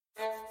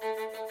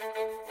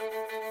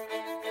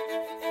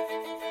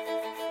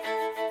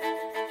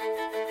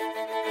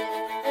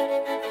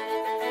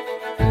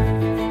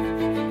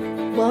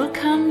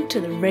to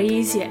the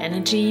Raise Your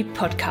Energy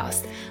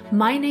podcast.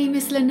 My name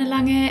is Linda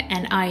Lange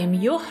and I am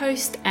your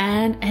host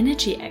and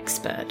energy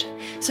expert.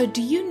 So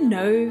do you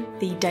know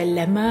the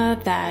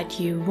dilemma that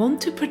you want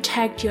to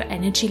protect your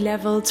energy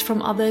levels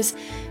from others,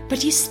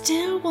 but you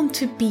still want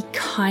to be a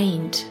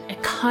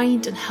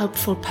kind and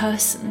helpful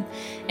person?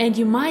 And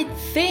you might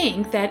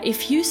think that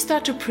if you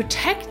start to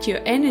protect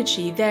your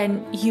energy,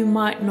 then you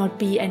might not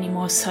be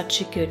anymore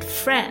such a good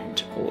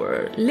friend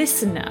or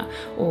listener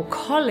or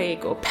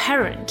colleague or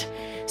parent.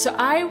 So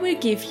I will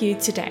give you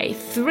today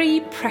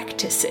 3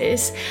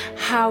 practices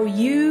how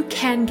you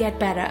can get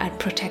better at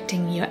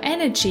protecting your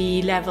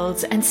energy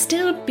levels and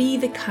still be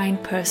the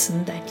kind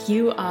person that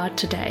you are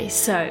today.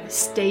 So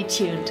stay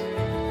tuned.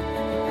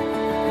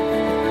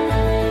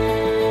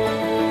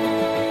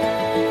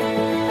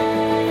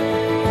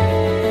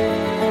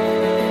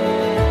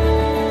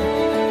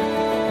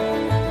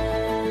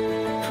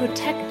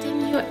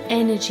 Protecting your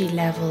energy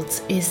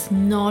levels is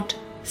not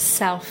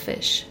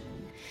selfish.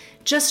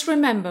 Just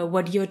remember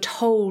what you're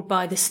told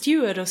by the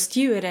steward or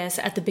stewardess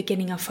at the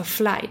beginning of a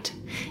flight.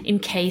 In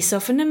case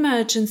of an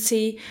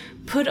emergency,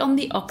 put on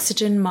the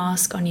oxygen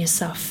mask on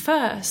yourself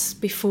first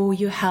before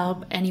you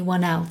help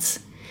anyone else.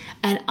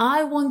 And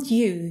I want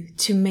you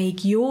to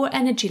make your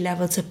energy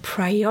levels a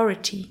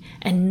priority,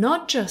 and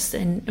not just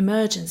in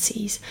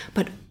emergencies,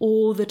 but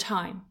all the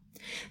time.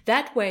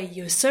 That way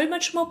you're so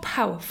much more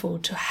powerful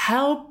to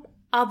help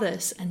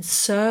others and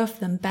serve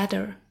them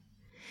better.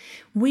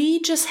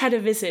 We just had a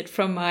visit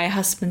from my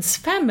husband's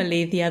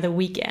family the other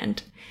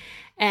weekend,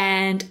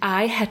 and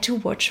I had to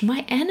watch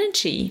my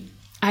energy.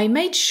 I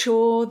made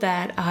sure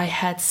that I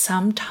had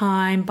some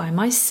time by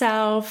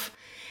myself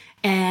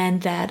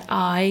and that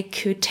I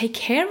could take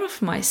care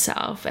of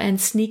myself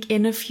and sneak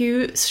in a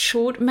few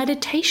short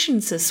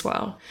meditations as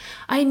well.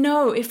 I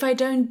know if I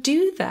don't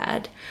do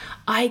that,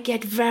 I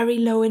get very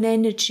low in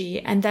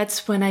energy, and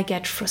that's when I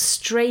get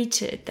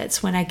frustrated,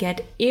 that's when I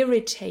get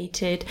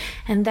irritated,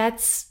 and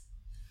that's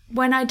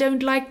when I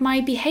don't like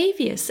my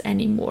behaviors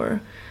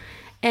anymore.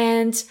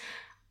 And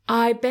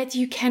I bet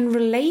you can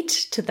relate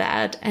to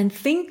that and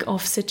think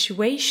of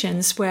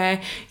situations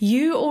where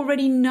you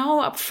already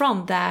know up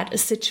front that a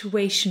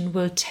situation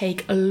will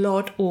take a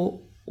lot or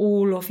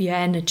all of your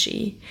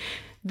energy.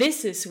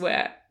 This is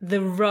where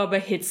the rubber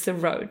hits the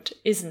road,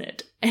 isn't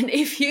it? And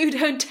if you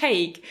don't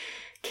take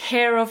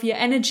care of your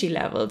energy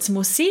levels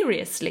more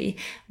seriously,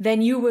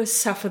 then you will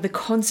suffer the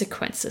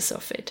consequences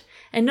of it.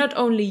 And not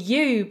only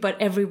you, but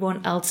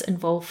everyone else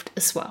involved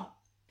as well.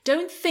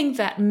 Don't think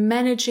that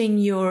managing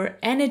your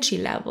energy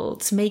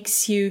levels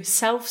makes you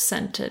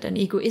self-centered and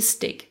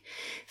egoistic.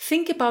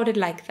 Think about it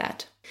like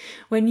that.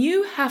 When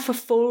you have a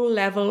full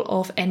level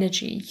of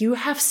energy, you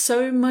have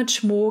so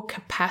much more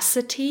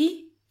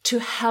capacity to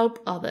help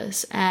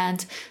others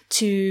and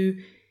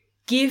to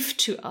give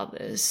to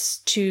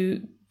others,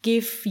 to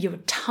give your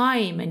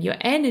time and your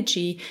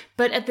energy,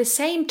 but at the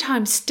same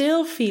time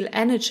still feel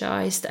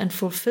energized and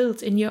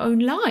fulfilled in your own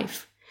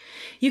life.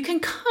 You can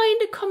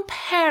kind of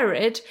compare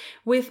it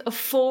with a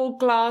full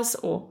glass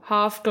or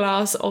half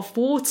glass of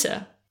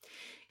water.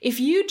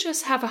 If you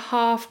just have a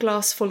half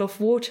glass full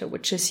of water,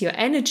 which is your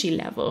energy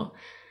level,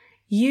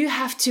 you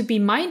have to be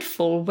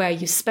mindful where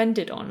you spend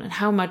it on and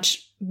how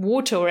much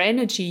water or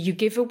energy you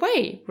give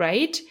away,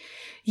 right?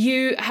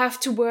 You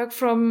have to work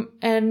from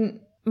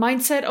an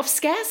mindset of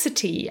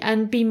scarcity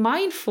and be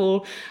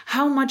mindful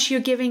how much you're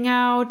giving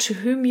out, to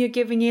whom you're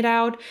giving it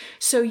out,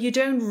 so you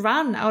don't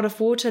run out of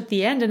water at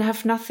the end and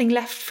have nothing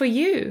left for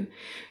you.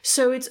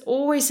 So it's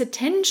always a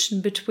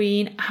tension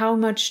between how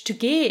much to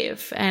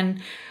give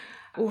and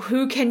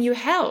who can you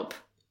help.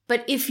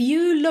 But if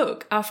you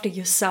look after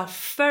yourself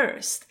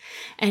first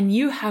and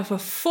you have a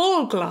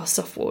full glass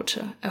of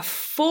water, a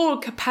full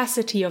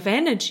capacity of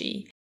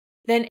energy,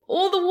 then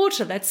all the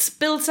water that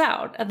spills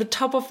out at the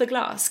top of the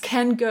glass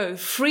can go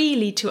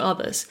freely to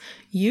others.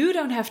 You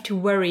don't have to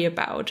worry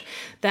about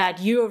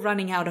that you're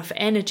running out of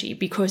energy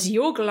because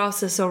your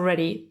glass is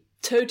already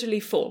totally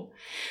full.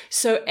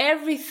 So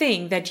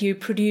everything that you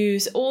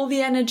produce, all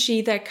the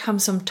energy that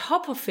comes on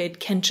top of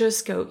it can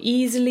just go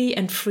easily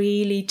and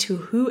freely to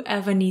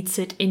whoever needs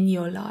it in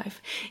your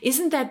life.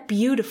 Isn't that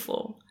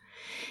beautiful?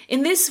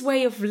 In this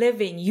way of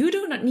living, you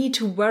do not need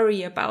to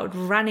worry about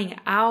running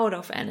out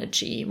of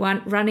energy,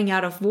 running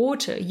out of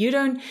water. You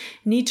don't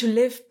need to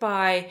live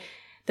by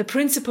the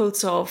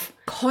principles of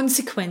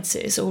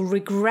consequences or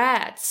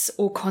regrets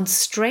or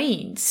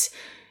constraints.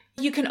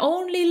 You can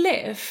only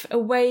live a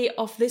way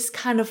of this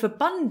kind of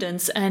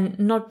abundance and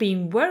not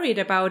being worried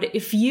about it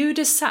if you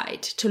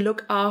decide to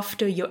look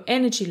after your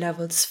energy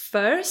levels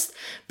first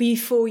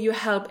before you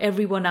help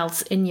everyone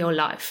else in your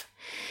life.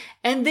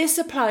 And this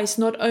applies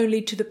not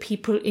only to the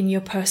people in your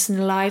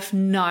personal life,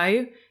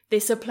 no,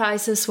 this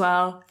applies as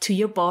well to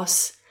your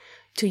boss,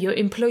 to your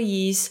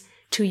employees,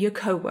 to your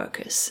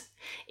co-workers.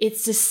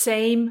 It's the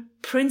same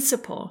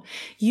principle.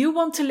 You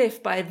want to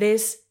live by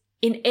this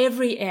in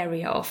every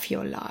area of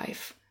your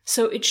life.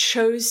 So it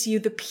shows you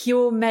the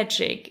pure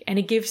magic and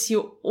it gives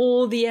you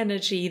all the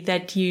energy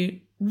that you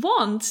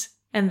want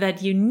and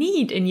that you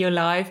need in your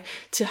life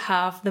to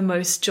have the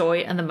most joy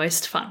and the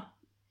most fun.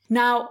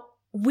 Now,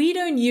 we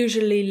don't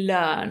usually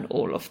learn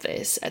all of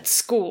this at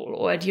school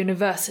or at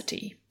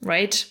university,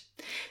 right?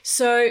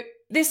 So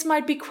this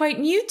might be quite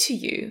new to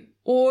you,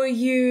 or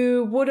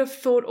you would have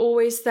thought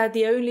always that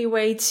the only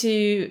way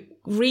to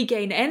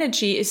regain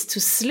energy is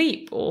to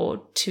sleep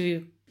or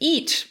to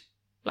eat,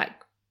 like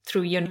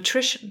through your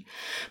nutrition.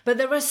 But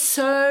there are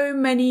so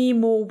many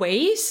more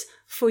ways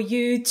for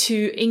you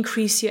to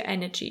increase your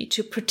energy,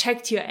 to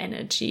protect your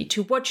energy,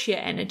 to watch your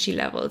energy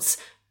levels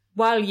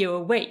while you're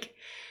awake.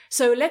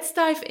 So let's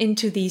dive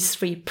into these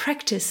 3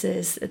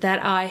 practices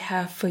that I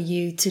have for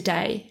you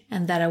today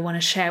and that I want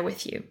to share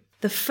with you.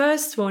 The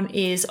first one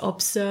is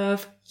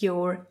observe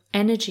your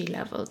energy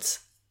levels.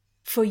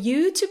 For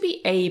you to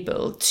be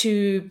able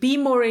to be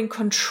more in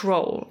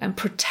control and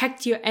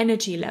protect your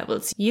energy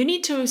levels, you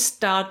need to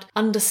start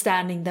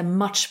understanding them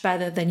much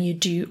better than you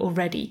do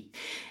already.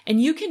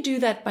 And you can do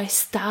that by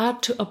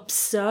start to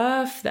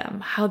observe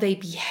them, how they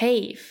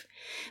behave.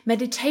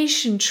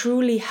 Meditation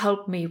truly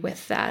helped me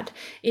with that.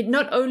 It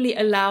not only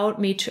allowed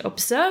me to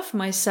observe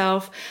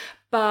myself,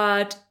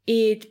 but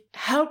it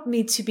helped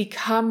me to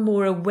become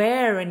more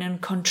aware and in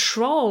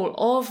control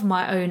of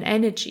my own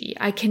energy.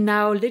 I can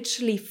now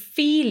literally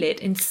feel it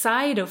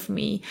inside of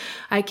me.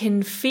 I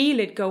can feel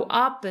it go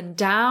up and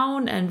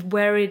down and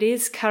where it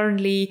is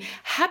currently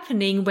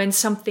happening when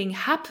something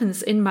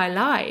happens in my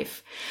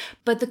life.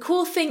 But the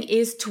cool thing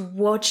is to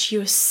watch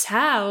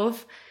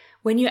yourself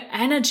when your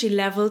energy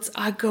levels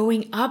are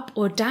going up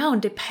or down,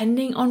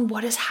 depending on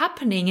what is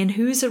happening and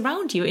who's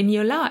around you in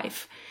your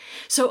life.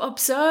 So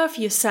observe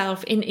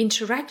yourself in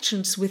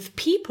interactions with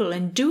people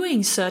and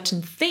doing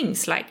certain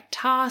things like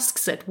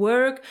tasks at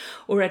work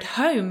or at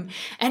home,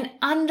 and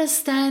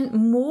understand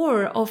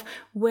more of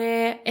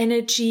where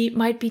energy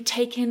might be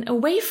taken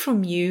away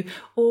from you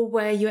or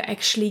where you're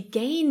actually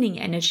gaining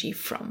energy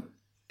from.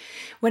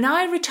 When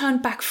I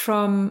returned back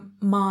from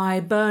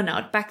my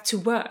burnout back to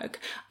work,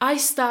 I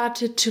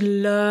started to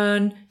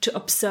learn to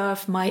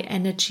observe my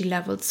energy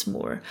levels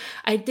more.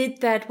 I did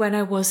that when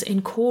I was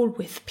in call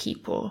with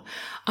people.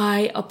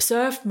 I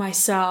observed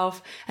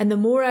myself, and the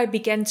more I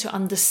began to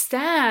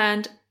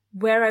understand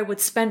where I would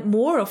spend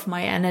more of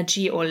my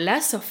energy or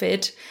less of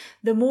it,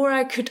 the more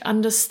I could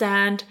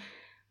understand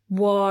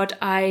what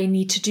I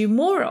need to do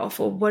more of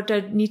or what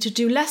I need to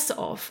do less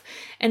of.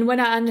 And when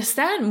I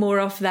understand more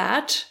of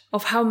that,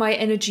 of how my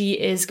energy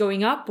is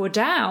going up or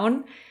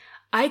down,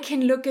 I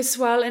can look as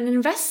well and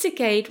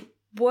investigate,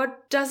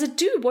 what does it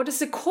do? What is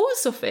the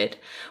cause of it?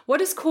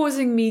 What is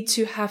causing me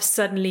to have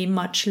suddenly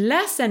much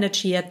less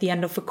energy at the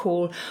end of a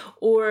call,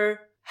 or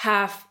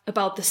have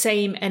about the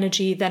same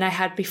energy than I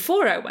had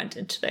before I went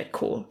into that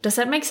call? Does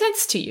that make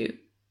sense to you?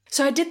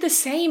 So I did the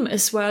same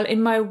as well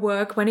in my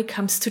work when it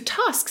comes to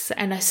tasks,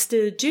 and I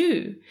still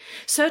do.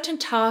 Certain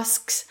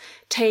tasks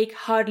take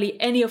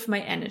hardly any of my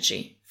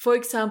energy. For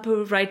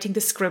example, writing the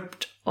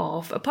script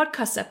of a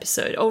podcast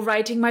episode or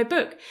writing my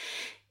book.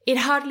 It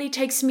hardly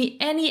takes me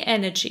any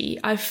energy.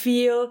 I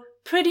feel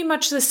pretty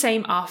much the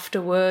same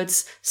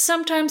afterwards,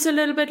 sometimes a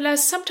little bit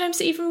less,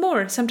 sometimes even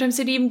more. Sometimes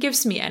it even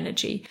gives me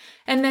energy.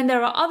 And then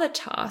there are other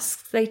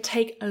tasks, they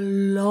take a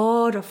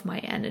lot of my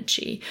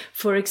energy.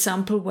 For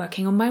example,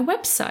 working on my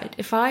website.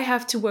 If I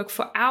have to work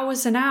for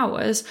hours and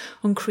hours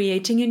on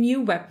creating a new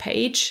web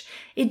page,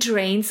 it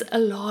drains a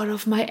lot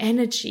of my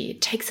energy.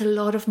 It takes a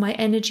lot of my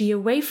energy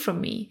away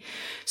from me.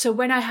 So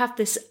when I have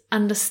this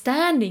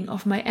understanding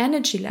of my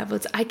energy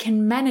levels, I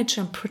can manage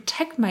and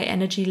protect my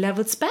energy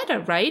levels better,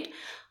 right?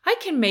 I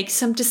can make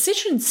some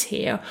decisions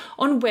here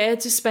on where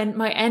to spend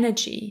my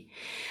energy.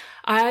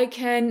 I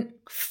can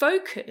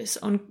focus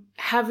on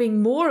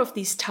having more of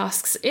these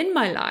tasks in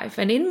my life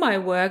and in my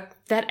work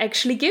that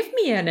actually give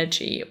me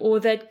energy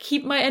or that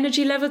keep my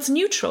energy levels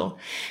neutral.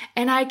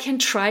 And I can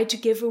try to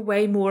give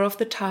away more of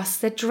the tasks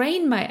that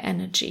drain my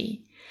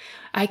energy.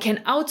 I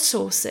can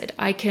outsource it.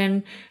 I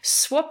can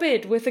swap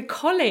it with a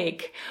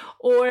colleague,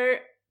 or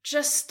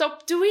just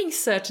stop doing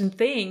certain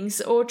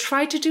things or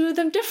try to do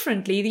them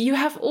differently. You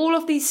have all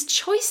of these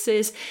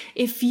choices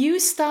if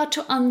you start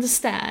to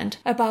understand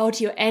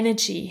about your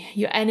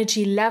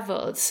energy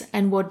levels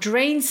and what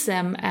drains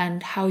them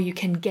and how you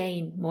can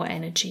gain more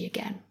energy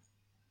again.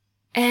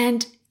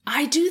 And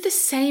I do the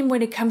same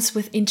when it comes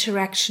with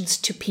interactions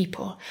to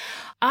people.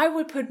 I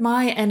will put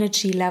my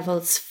energy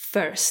levels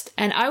first,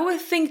 and I will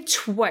think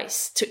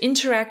twice to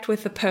interact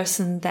with a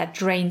person that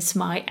drains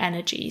my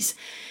energies,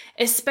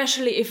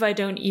 especially if I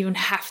don't even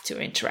have to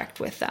interact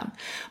with them.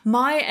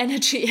 My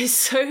energy is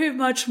so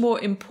much more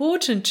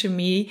important to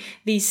me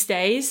these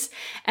days,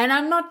 and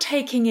I'm not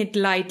taking it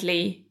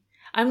lightly.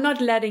 I'm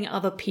not letting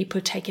other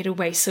people take it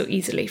away so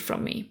easily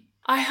from me.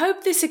 I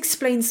hope this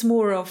explains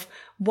more of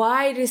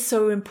why it is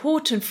so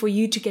important for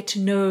you to get to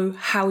know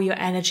how your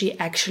energy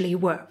actually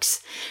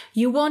works.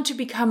 You want to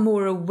become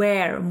more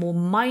aware, more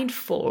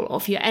mindful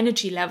of your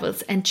energy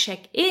levels and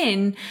check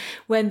in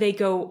when they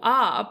go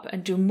up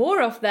and do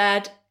more of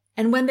that,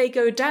 and when they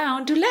go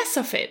down, do less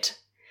of it.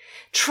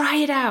 Try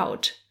it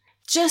out.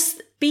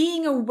 Just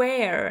Being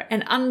aware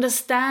and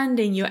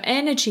understanding your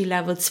energy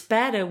levels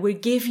better will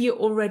give you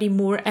already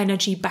more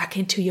energy back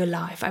into your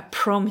life. I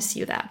promise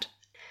you that.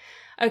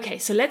 Okay,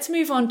 so let's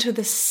move on to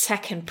the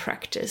second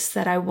practice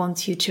that I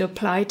want you to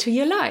apply to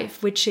your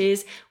life, which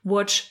is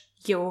watch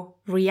your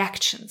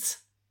reactions.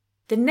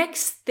 The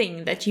next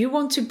thing that you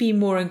want to be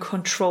more in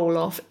control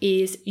of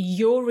is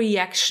your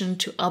reaction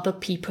to other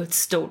people's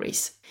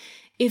stories.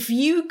 If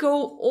you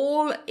go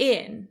all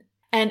in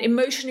and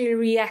emotionally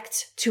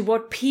react to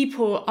what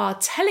people are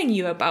telling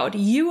you about,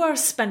 you are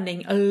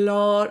spending a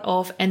lot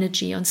of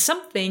energy on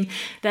something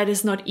that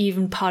is not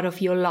even part of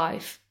your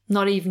life,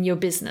 not even your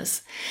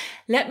business.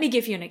 Let me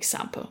give you an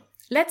example.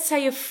 Let's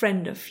say a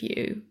friend of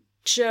you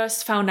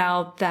just found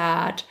out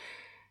that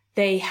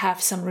they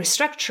have some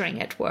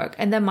restructuring at work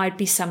and there might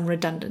be some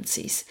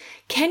redundancies.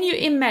 Can you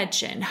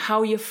imagine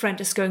how your friend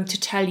is going to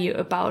tell you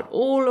about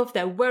all of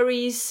their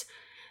worries?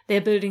 They're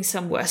building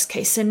some worst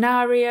case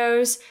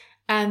scenarios,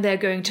 and they're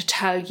going to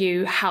tell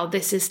you how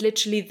this is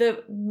literally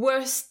the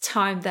worst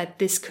time that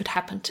this could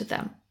happen to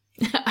them.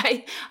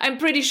 I'm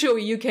pretty sure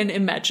you can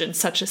imagine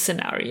such a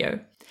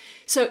scenario.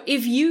 So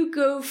if you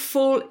go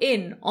full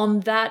in on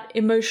that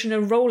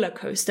emotional roller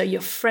coaster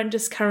your friend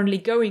is currently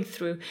going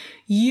through,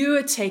 you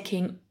are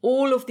taking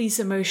all of these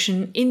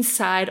emotions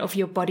inside of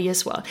your body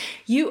as well.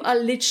 You are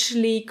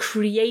literally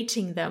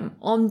creating them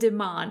on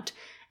demand.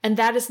 And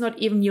that is not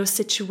even your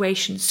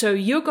situation. So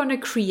you're going to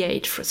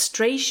create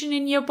frustration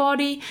in your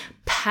body,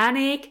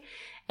 panic,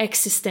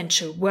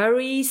 existential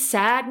worry,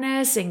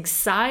 sadness,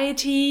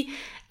 anxiety,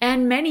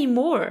 and many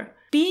more.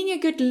 Being a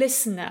good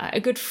listener, a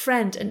good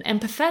friend, and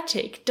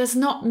empathetic does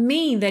not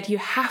mean that you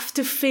have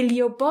to fill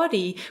your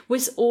body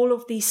with all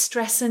of these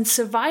stress and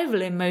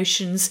survival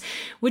emotions,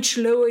 which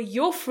lower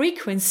your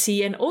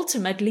frequency and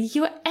ultimately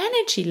your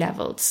energy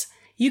levels.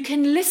 You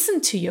can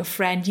listen to your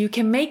friend, you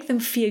can make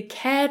them feel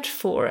cared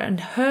for and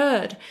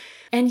heard,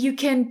 and you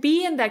can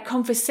be in that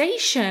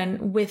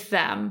conversation with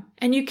them,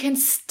 and you can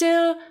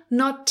still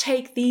not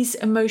take these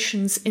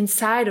emotions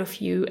inside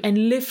of you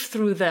and live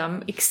through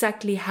them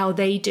exactly how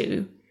they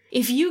do.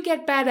 If you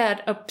get better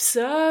at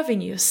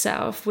observing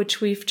yourself,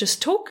 which we've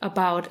just talked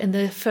about in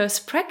the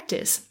first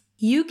practice,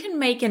 you can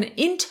make an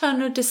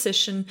internal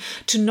decision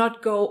to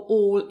not go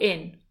all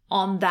in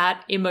on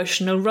that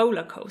emotional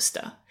roller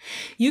coaster.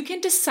 You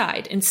can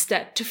decide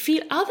instead to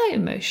feel other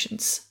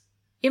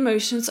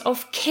emotions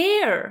of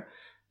care,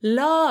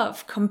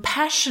 love,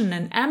 compassion,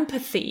 and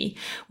empathy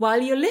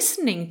while you're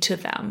listening to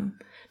them.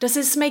 Does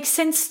this make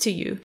sense to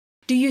you?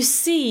 Do you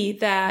see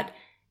that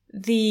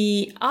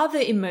the other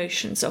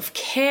emotions of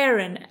care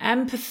and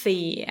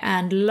empathy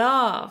and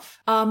love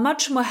are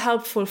much more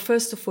helpful,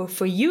 first of all,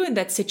 for you in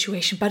that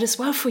situation, but as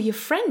well for your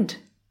friend?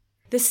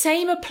 The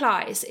same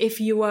applies if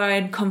you are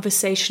in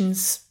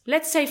conversations,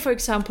 let's say, for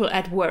example,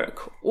 at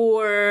work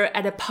or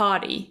at a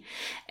party,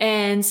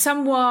 and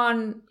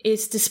someone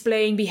is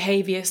displaying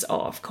behaviors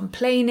of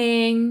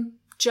complaining,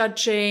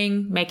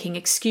 judging, making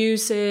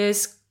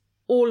excuses,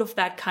 all of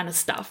that kind of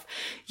stuff.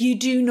 You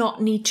do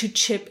not need to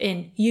chip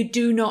in. You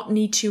do not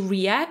need to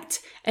react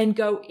and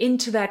go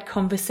into that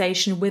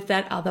conversation with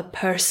that other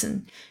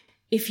person.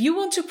 If you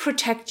want to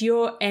protect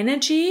your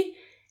energy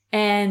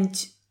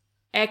and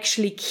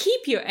actually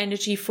keep your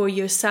energy for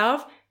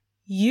yourself,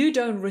 you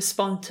don't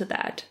respond to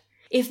that.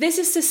 If this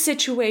is a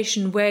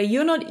situation where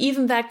you're not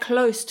even that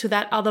close to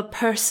that other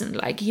person,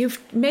 like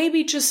you've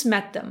maybe just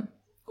met them,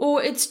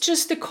 or it's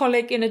just a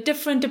colleague in a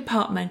different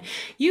department,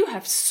 you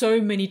have so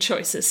many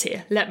choices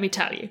here, let me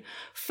tell you.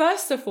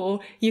 First of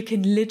all, you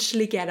can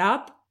literally get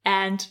up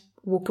and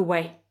walk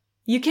away.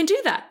 You can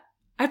do that.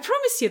 I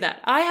promise you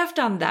that. I have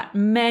done that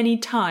many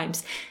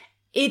times.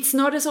 It's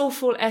not as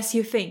awful as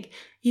you think.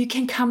 You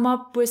can come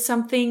up with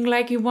something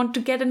like you want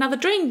to get another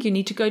drink, you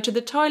need to go to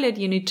the toilet,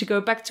 you need to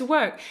go back to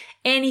work.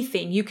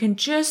 Anything. You can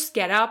just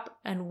get up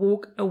and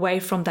walk away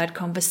from that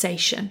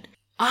conversation.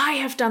 I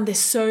have done this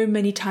so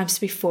many times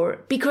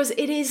before because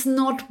it is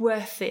not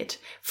worth it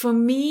for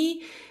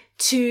me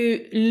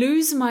to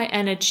lose my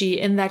energy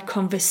in that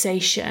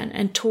conversation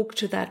and talk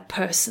to that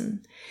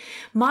person.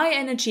 My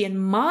energy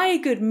and my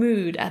good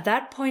mood at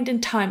that point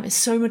in time is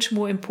so much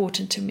more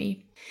important to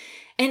me.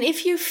 And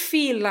if you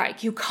feel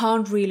like you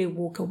can't really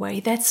walk away,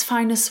 that's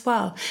fine as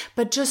well.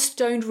 But just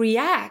don't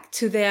react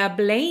to their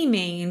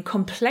blaming and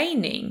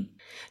complaining.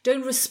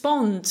 Don't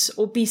respond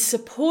or be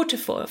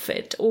supportive of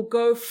it or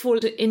go full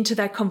into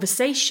that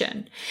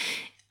conversation.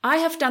 I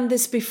have done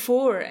this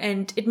before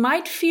and it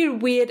might feel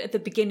weird at the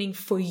beginning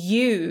for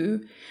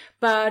you,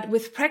 but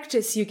with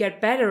practice you get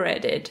better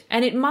at it.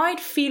 And it might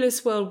feel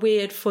as well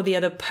weird for the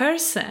other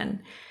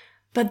person.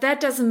 But that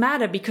doesn't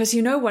matter because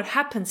you know what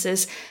happens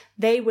is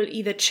they will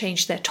either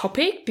change their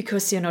topic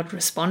because you're not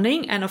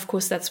responding, and of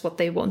course that's what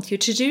they want you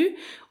to do,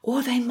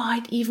 or they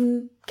might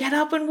even get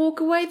up and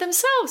walk away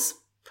themselves.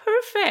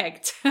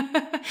 Perfect.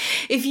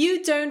 If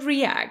you don't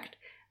react,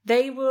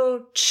 they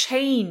will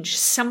change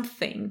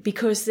something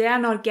because they are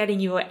not getting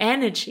your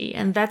energy,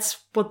 and that's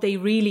what they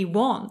really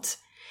want.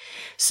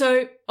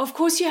 So, of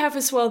course, you have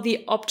as well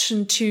the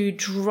option to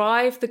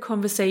drive the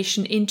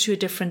conversation into a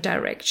different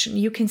direction.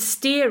 You can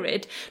steer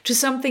it to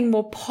something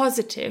more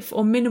positive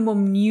or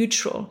minimum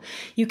neutral.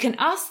 You can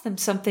ask them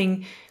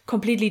something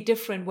completely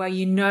different where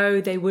you know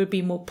they will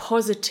be more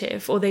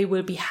positive or they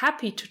will be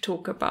happy to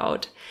talk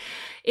about.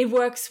 It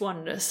works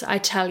wonders, I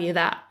tell you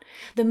that.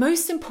 The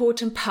most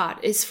important part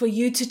is for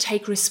you to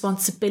take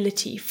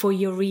responsibility for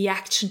your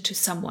reaction to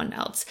someone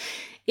else.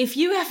 If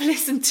you have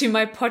listened to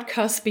my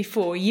podcast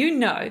before, you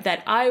know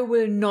that I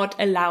will not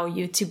allow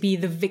you to be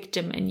the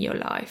victim in your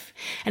life.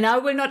 And I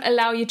will not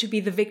allow you to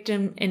be the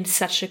victim in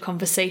such a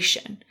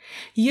conversation.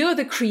 You're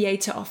the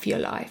creator of your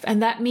life.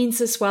 And that means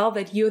as well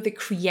that you're the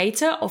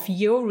creator of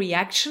your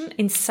reaction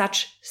in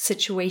such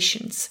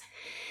situations.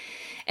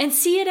 And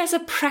see it as a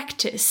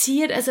practice,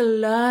 see it as a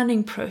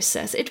learning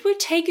process. It will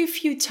take a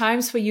few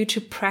times for you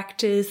to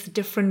practice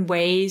different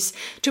ways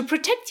to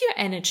protect your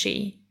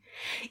energy.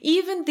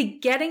 Even the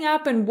getting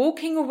up and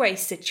walking away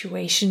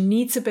situation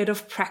needs a bit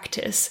of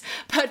practice.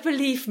 But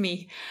believe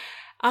me,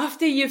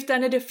 after you've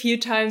done it a few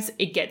times,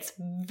 it gets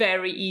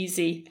very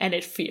easy and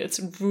it feels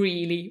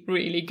really,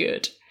 really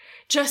good.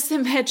 Just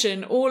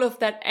imagine all of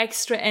that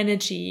extra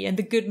energy and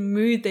the good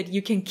mood that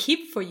you can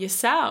keep for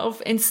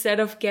yourself instead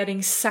of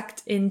getting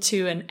sucked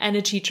into an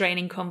energy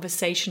draining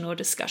conversation or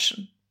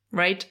discussion,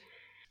 right?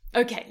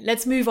 Okay,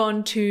 let's move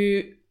on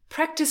to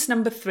practice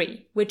number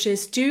 3, which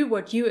is do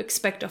what you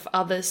expect of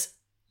others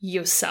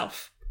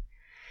yourself.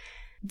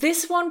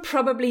 This one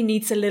probably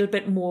needs a little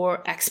bit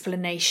more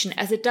explanation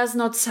as it does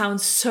not sound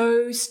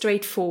so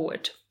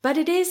straightforward, but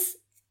it is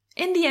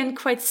in the end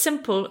quite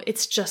simple.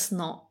 It's just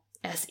not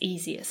as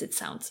easy as it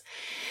sounds.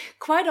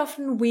 Quite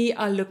often we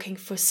are looking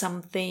for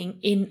something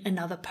in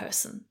another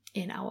person,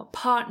 in our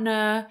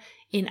partner,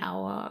 in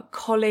our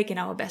colleague, in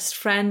our best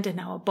friend, in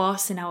our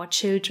boss, in our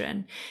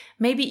children,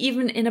 maybe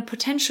even in a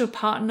potential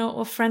partner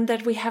or friend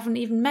that we haven't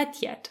even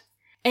met yet.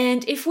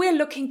 And if we're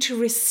looking to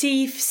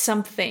receive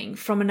something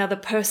from another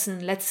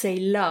person, let's say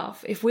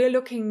love, if we're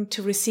looking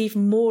to receive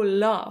more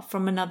love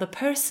from another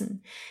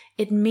person,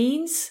 it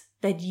means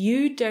that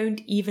you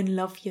don't even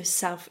love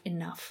yourself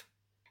enough.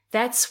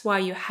 That's why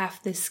you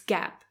have this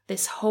gap,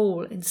 this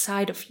hole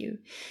inside of you.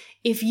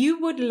 If you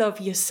would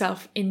love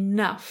yourself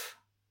enough,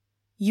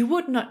 you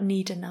would not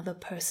need another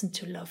person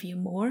to love you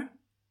more.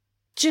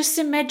 Just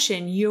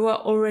imagine you are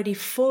already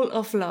full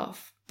of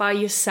love by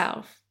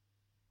yourself.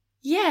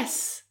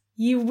 Yes,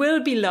 you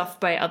will be loved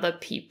by other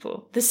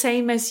people, the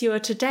same as you are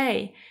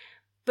today,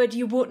 but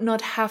you would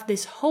not have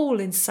this hole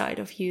inside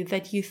of you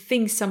that you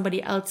think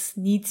somebody else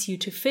needs you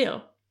to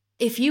fill.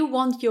 If you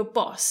want your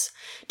boss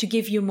to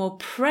give you more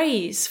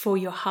praise for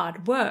your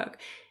hard work,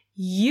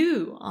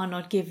 you are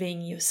not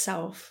giving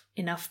yourself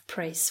enough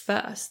praise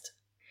first.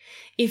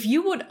 If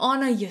you would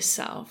honor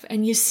yourself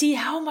and you see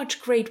how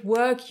much great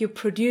work you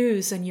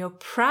produce and you're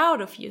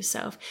proud of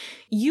yourself,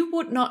 you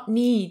would not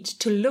need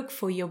to look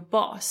for your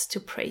boss to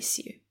praise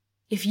you.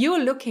 If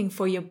you're looking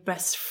for your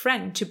best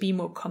friend to be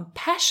more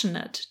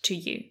compassionate to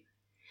you,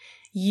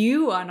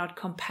 you are not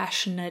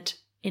compassionate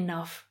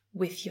enough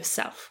with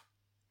yourself.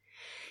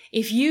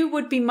 If you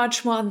would be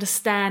much more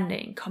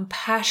understanding,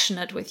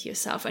 compassionate with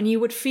yourself, and you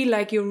would feel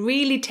like you're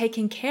really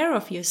taking care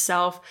of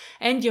yourself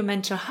and your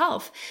mental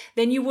health,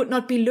 then you would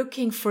not be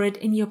looking for it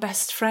in your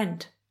best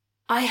friend.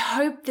 I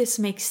hope this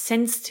makes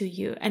sense to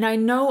you, and I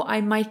know I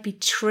might be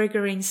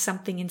triggering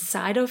something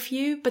inside of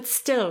you, but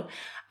still,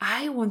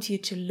 I want you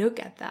to look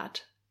at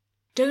that.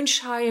 Don't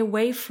shy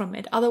away from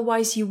it,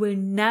 otherwise you will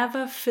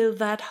never fill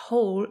that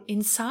hole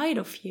inside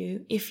of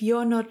you if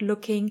you're not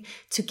looking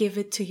to give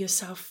it to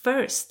yourself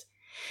first.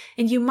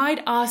 And you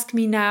might ask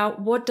me now,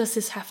 what does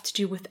this have to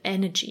do with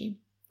energy?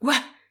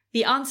 Well,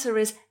 the answer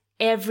is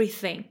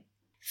everything.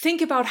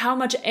 Think about how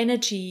much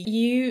energy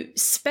you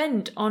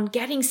spend on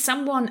getting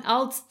someone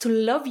else to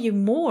love you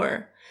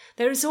more.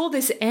 There is all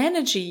this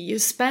energy you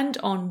spend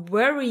on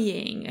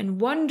worrying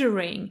and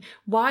wondering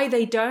why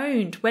they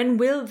don't, when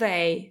will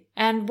they,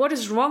 and what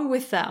is wrong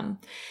with them.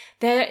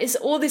 There is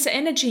all this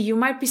energy you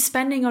might be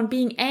spending on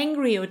being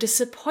angry or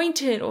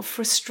disappointed or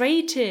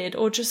frustrated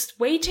or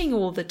just waiting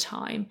all the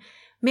time.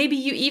 Maybe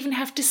you even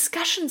have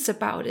discussions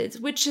about it,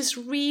 which is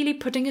really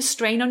putting a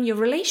strain on your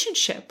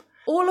relationship.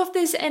 All of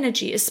this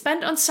energy is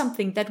spent on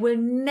something that will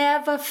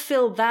never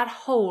fill that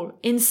hole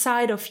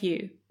inside of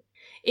you.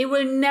 It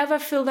will never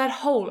fill that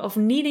hole of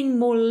needing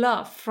more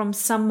love from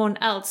someone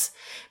else,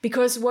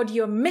 because what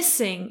you're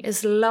missing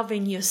is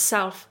loving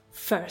yourself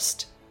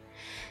first.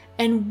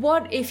 And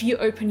what if you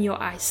open your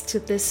eyes to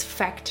this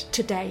fact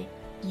today?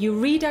 You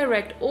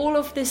redirect all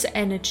of this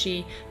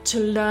energy to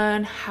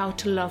learn how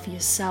to love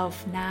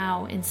yourself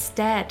now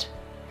instead.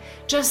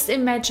 Just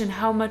imagine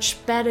how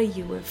much better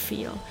you will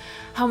feel,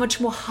 how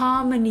much more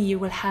harmony you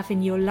will have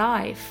in your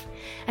life,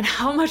 and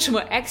how much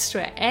more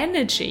extra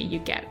energy you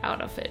get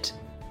out of it.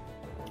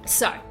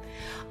 So,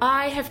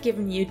 I have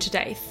given you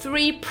today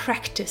 3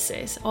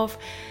 practices of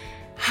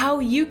how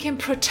you can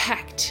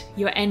protect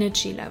your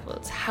energy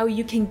levels, how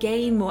you can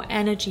gain more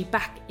energy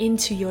back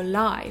into your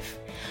life,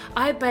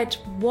 I bet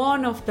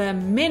one of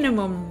them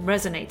minimum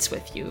resonates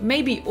with you,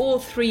 maybe all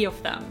 3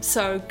 of them.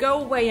 So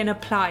go away and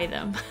apply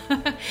them.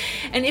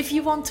 And if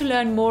you want to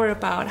learn more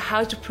about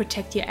how to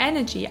protect your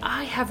energy,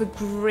 I have a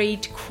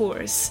great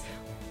course,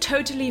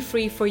 totally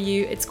free for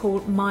you. It's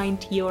called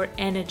Mind Your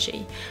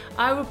Energy.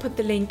 I will put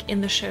the link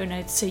in the show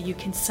notes so you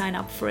can sign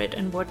up for it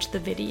and watch the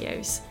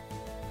videos.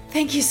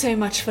 Thank you so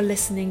much for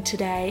listening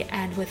today.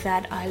 And with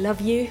that, I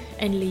love you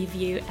and leave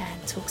you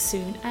and talk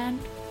soon and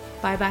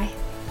bye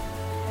bye.